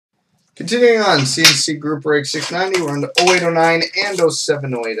Continuing on, CNC Group Break 690. We're on to 0809 and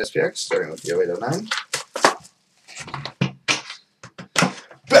 0708 SPX, starting with the 0809.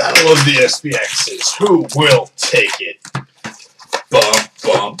 Battle of the SPXs. Who will take it? Bum,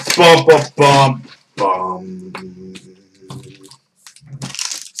 bum, bum, bum, bum, bum.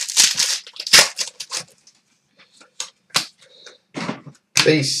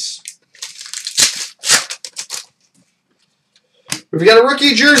 Base. We've got a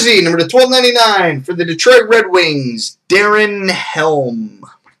rookie jersey, number to 1299 for the Detroit Red Wings, Darren Helm.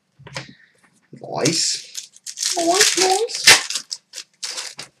 Nice. Nice, nice.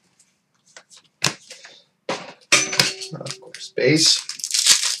 Of course, base.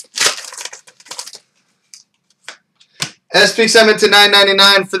 SPX Edmonton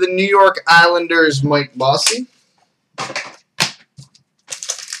 999 for the New York Islanders, Mike Bossy.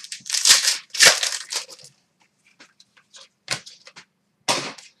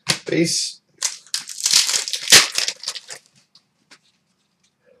 Base.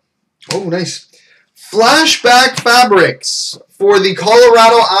 Oh, nice. Flashback Fabrics for the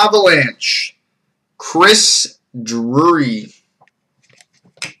Colorado Avalanche, Chris Drury.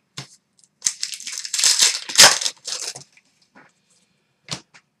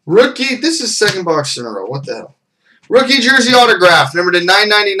 Rookie, this is second box in a row. What the hell? Rookie jersey autograph, number to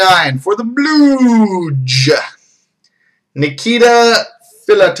 999 for the Blues, Nikita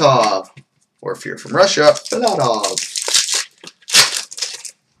Filatov, or if you're from Russia, Filatov.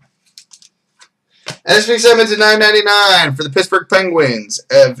 SPX Edmonton 999 for the Pittsburgh Penguins,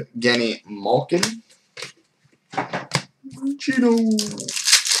 Evgeny Malkin. Chino.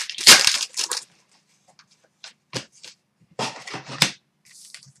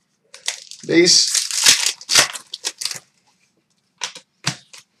 Base.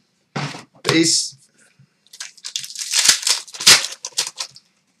 Base.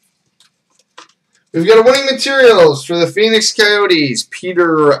 We've got a winning materials for the Phoenix Coyotes,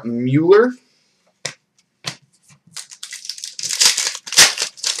 Peter Mueller.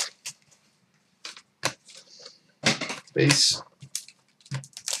 Base.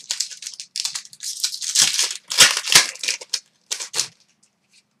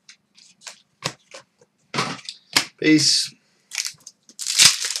 Base.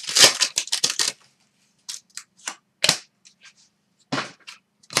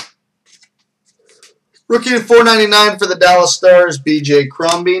 Rookie to 499 for the Dallas Stars, BJ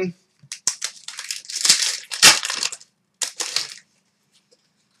Crombie.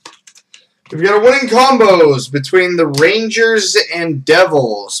 We've got a winning combos between the Rangers and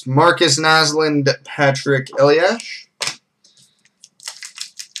Devils, Marcus Naslund, Patrick Eliash.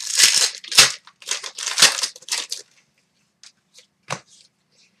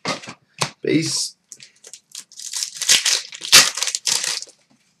 Base.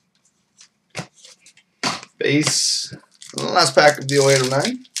 Base. Last pack of the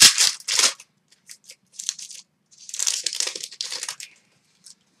 0809.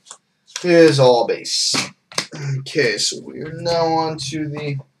 Is all base. Okay, so we are now on to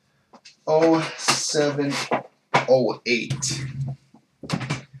the 0708.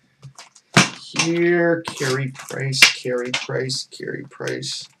 Here, carry price, carry price, carry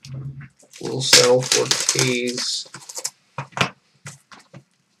price. We'll sell for K's.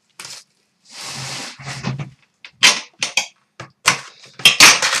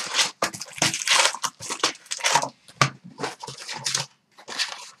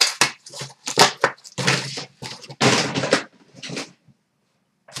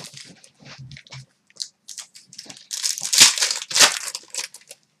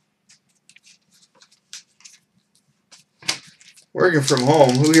 Working from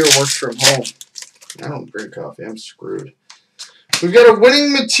home. Who here works from home? I don't drink coffee. I'm screwed. We've got a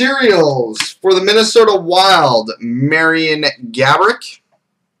winning materials for the Minnesota Wild, Marian Gaborik.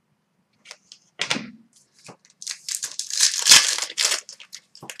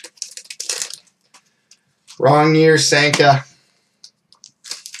 Wrong year, Sanka.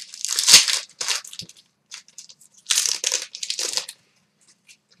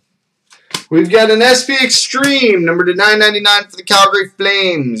 We've got an SP Extreme, number to 999 for the Calgary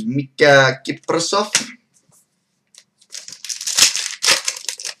Flames, Mika Kiprasov.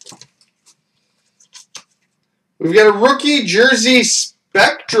 We've got a rookie jersey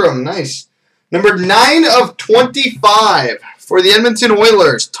Spectrum, nice. Number 9 of 25 for the Edmonton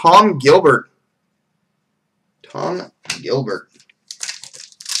Oilers, Tom Gilbert. Tom Gilbert.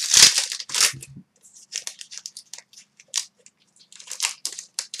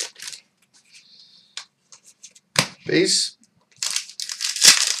 Base.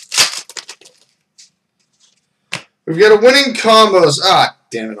 We've got a winning combos. Ah,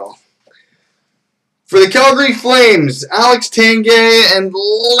 damn it all. For the Calgary Flames, Alex Tanguay and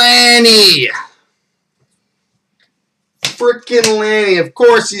Lanny. Frickin' Lanny. Of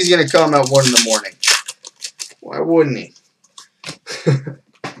course he's going to come at 1 in the morning. Why wouldn't he?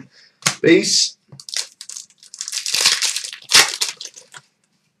 Base.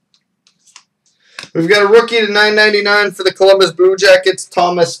 We've got a rookie to $9.99 for the Columbus Blue Jackets,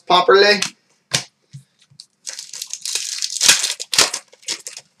 Thomas Popperley.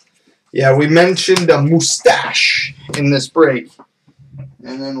 Yeah, we mentioned a mustache in this break.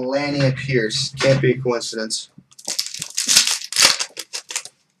 And then Lanny appears. Can't be a coincidence.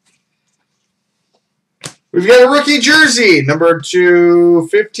 We've got a rookie jersey, number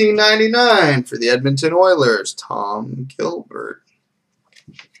 2/15.99 for the Edmonton Oilers, Tom Gilbert.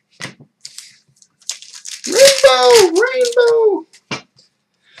 Rainbow!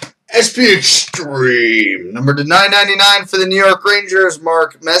 SP Extreme, number to $9.99 for the New York Rangers,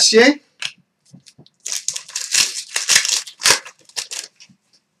 Mark Messier.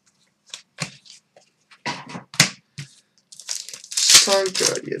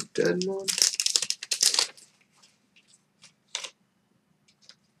 Sanka, you dead man.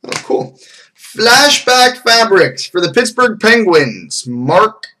 Oh, cool. Flashback Fabrics for the Pittsburgh Penguins,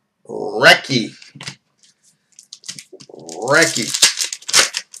 Mark Recchi.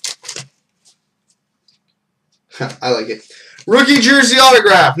 I like it. Rookie jersey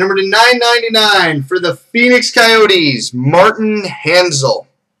autograph, number to $9.99 for the Phoenix Coyotes, Martin Hanzal.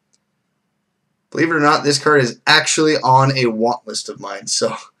 Believe it or not, this card is actually on a want list of mine.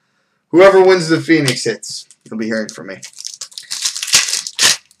 So whoever wins the Phoenix hits, you'll be hearing from me.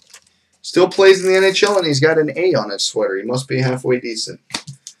 Still plays in the NHL, and he's got an A on his sweater. He must be halfway decent.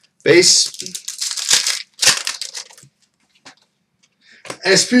 Base.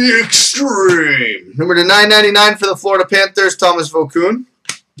 SP Extreme. Number to $9.99 for the Florida Panthers, Thomas Vokoun.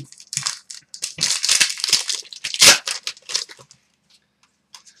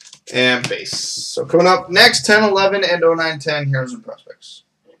 And base. So coming up next, 10, 11, and 09, 10 Heroes and Prospects.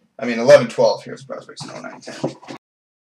 I mean 11, 12 Heroes and Prospects and 09, 10.